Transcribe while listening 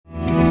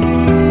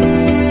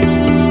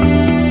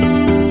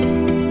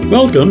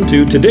Welcome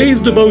to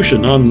today's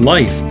devotion on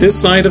life this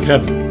side of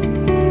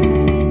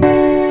heaven.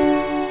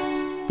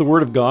 The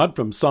Word of God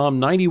from Psalm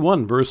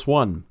 91, verse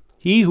 1.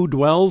 He who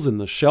dwells in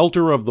the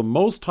shelter of the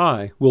Most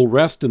High will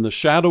rest in the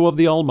shadow of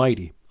the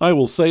Almighty. I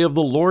will say of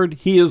the Lord,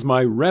 He is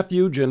my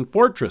refuge and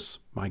fortress,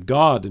 my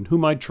God in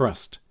whom I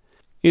trust.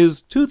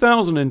 Is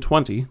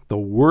 2020 the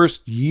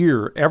worst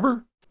year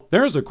ever?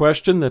 There's a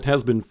question that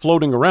has been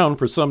floating around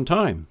for some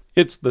time.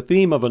 It's the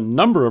theme of a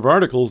number of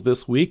articles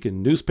this week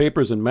in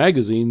newspapers and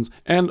magazines,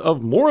 and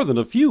of more than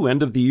a few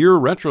end-of-the-year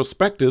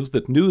retrospectives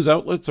that news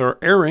outlets are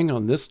airing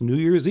on this New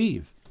Year's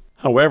Eve.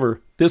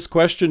 However, this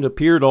question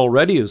appeared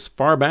already as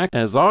far back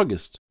as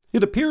August.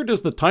 It appeared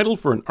as the title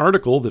for an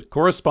article that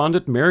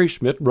correspondent Mary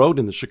Schmidt wrote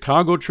in the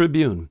Chicago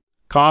Tribune.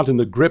 Caught in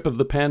the grip of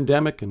the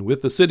pandemic and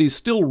with the city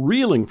still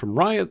reeling from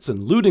riots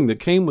and looting that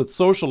came with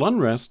social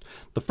unrest,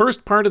 the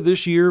first part of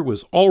this year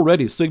was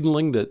already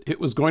signaling that it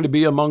was going to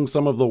be among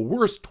some of the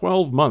worst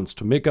 12 months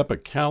to make up a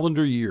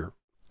calendar year.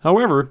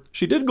 However,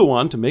 she did go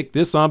on to make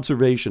this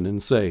observation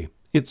and say,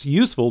 it's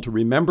useful to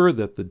remember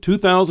that the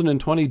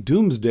 2020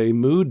 doomsday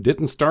mood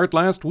didn't start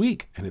last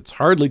week, and it's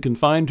hardly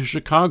confined to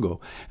Chicago,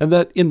 and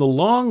that in the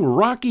long,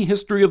 rocky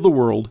history of the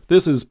world,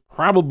 this is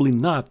probably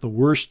not the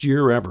worst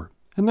year ever.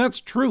 And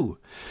that's true.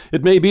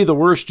 It may be the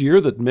worst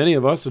year that many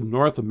of us in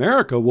North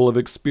America will have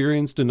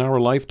experienced in our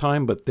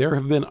lifetime, but there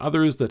have been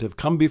others that have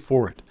come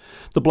before it.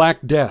 The Black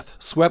Death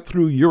swept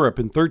through Europe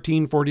in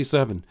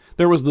 1347.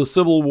 There was the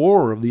Civil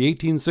War of the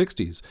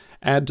 1860s.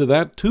 Add to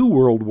that 2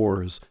 world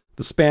wars,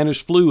 the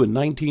Spanish flu in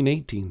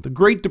 1918, the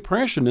Great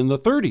Depression in the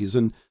 30s,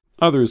 and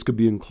others could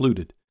be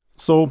included.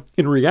 So,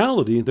 in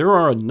reality, there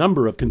are a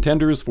number of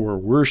contenders for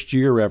worst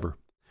year ever.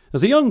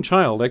 As a young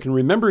child, I can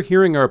remember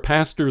hearing our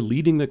pastor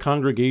leading the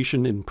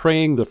congregation in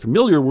praying the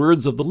familiar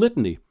words of the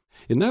litany.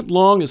 In that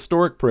long,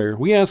 historic prayer,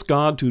 we ask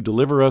God to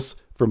deliver us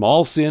from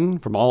all sin,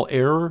 from all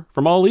error,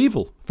 from all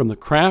evil, from the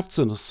crafts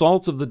and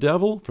assaults of the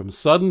devil, from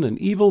sudden and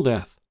evil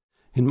death.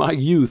 In my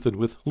youth and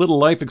with little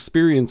life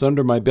experience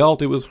under my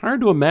belt, it was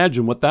hard to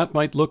imagine what that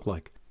might look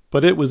like.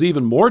 But it was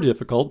even more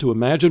difficult to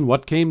imagine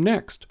what came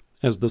next.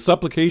 As the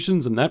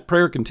supplications in that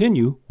prayer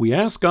continue, we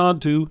ask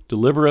God to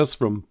deliver us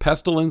from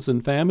pestilence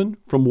and famine,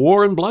 from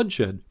war and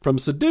bloodshed, from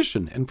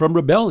sedition and from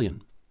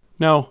rebellion.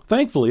 Now,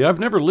 thankfully, I've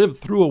never lived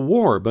through a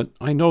war, but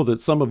I know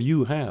that some of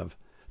you have.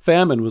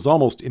 Famine was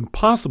almost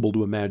impossible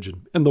to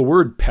imagine, and the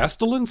word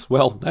pestilence,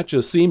 well, that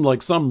just seemed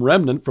like some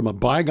remnant from a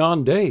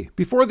bygone day,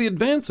 before the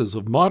advances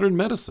of modern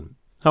medicine.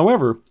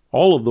 However,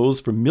 all of those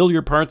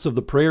familiar parts of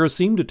the prayer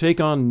seemed to take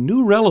on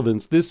new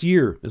relevance this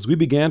year as we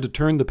began to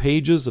turn the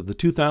pages of the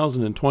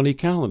 2020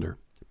 calendar.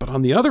 But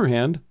on the other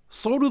hand,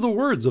 so do the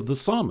words of the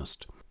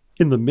psalmist.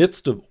 In the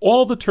midst of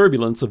all the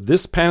turbulence of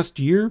this past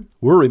year,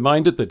 we're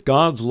reminded that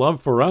God's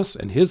love for us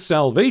and His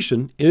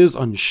salvation is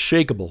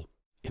unshakable.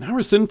 In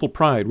our sinful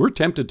pride, we're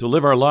tempted to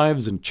live our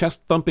lives in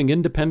chest-thumping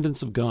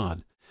independence of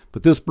God.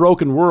 But this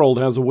broken world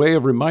has a way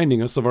of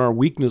reminding us of our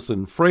weakness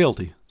and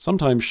frailty,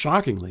 sometimes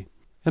shockingly.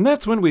 And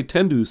that's when we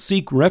tend to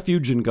seek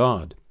refuge in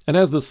God. And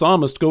as the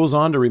psalmist goes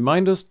on to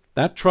remind us,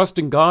 that trust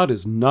in God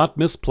is not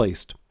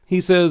misplaced. He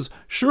says,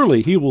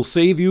 surely He will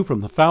save you from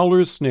the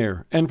fowler's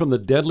snare and from the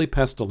deadly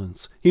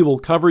pestilence. He will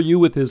cover you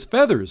with His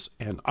feathers,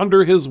 and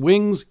under His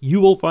wings you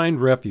will find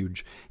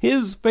refuge.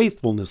 His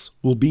faithfulness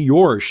will be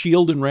your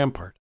shield and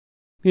rampart.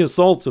 The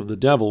assaults of the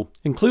devil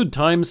include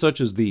times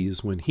such as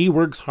these when he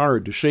works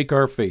hard to shake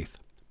our faith.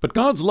 But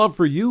God's love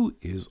for you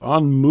is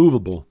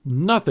unmovable.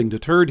 Nothing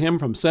deterred Him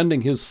from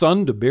sending His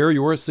Son to bear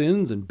your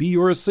sins and be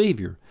your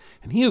Savior.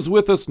 And He is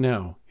with us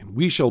now, and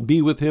we shall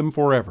be with Him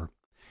forever.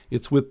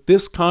 It's with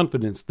this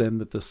confidence, then,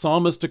 that the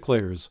psalmist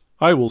declares,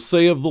 I will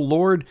say of the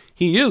Lord,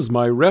 He is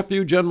my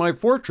refuge and my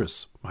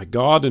fortress, my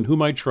God in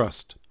whom I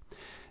trust.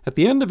 At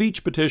the end of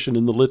each petition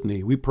in the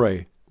litany, we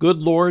pray, Good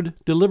Lord,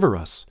 deliver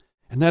us.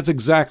 And that's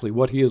exactly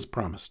what He has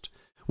promised.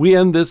 We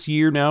end this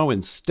year now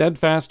in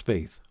steadfast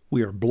faith.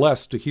 We are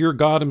blessed to hear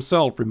God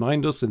Himself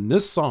remind us in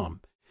this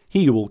psalm,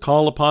 He will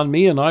call upon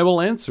me and I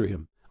will answer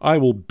him. I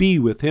will be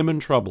with him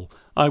in trouble.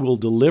 I will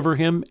deliver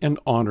him and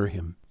honor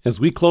him. As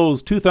we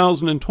close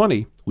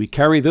 2020, we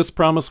carry this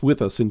promise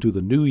with us into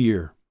the new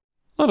year.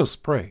 Let us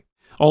pray.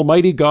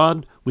 Almighty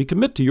God, we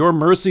commit to your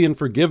mercy and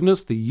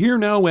forgiveness the year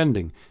now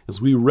ending as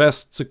we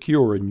rest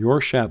secure in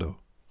your shadow.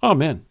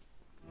 Amen.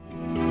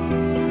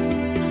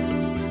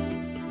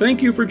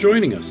 Thank you for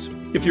joining us.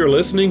 If you're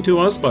listening to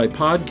us by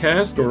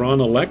podcast or on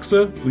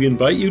Alexa, we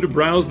invite you to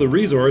browse the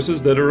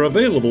resources that are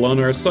available on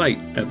our site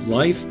at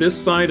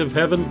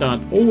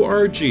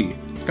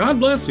lifethissideofheaven.org. God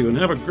bless you and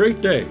have a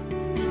great day.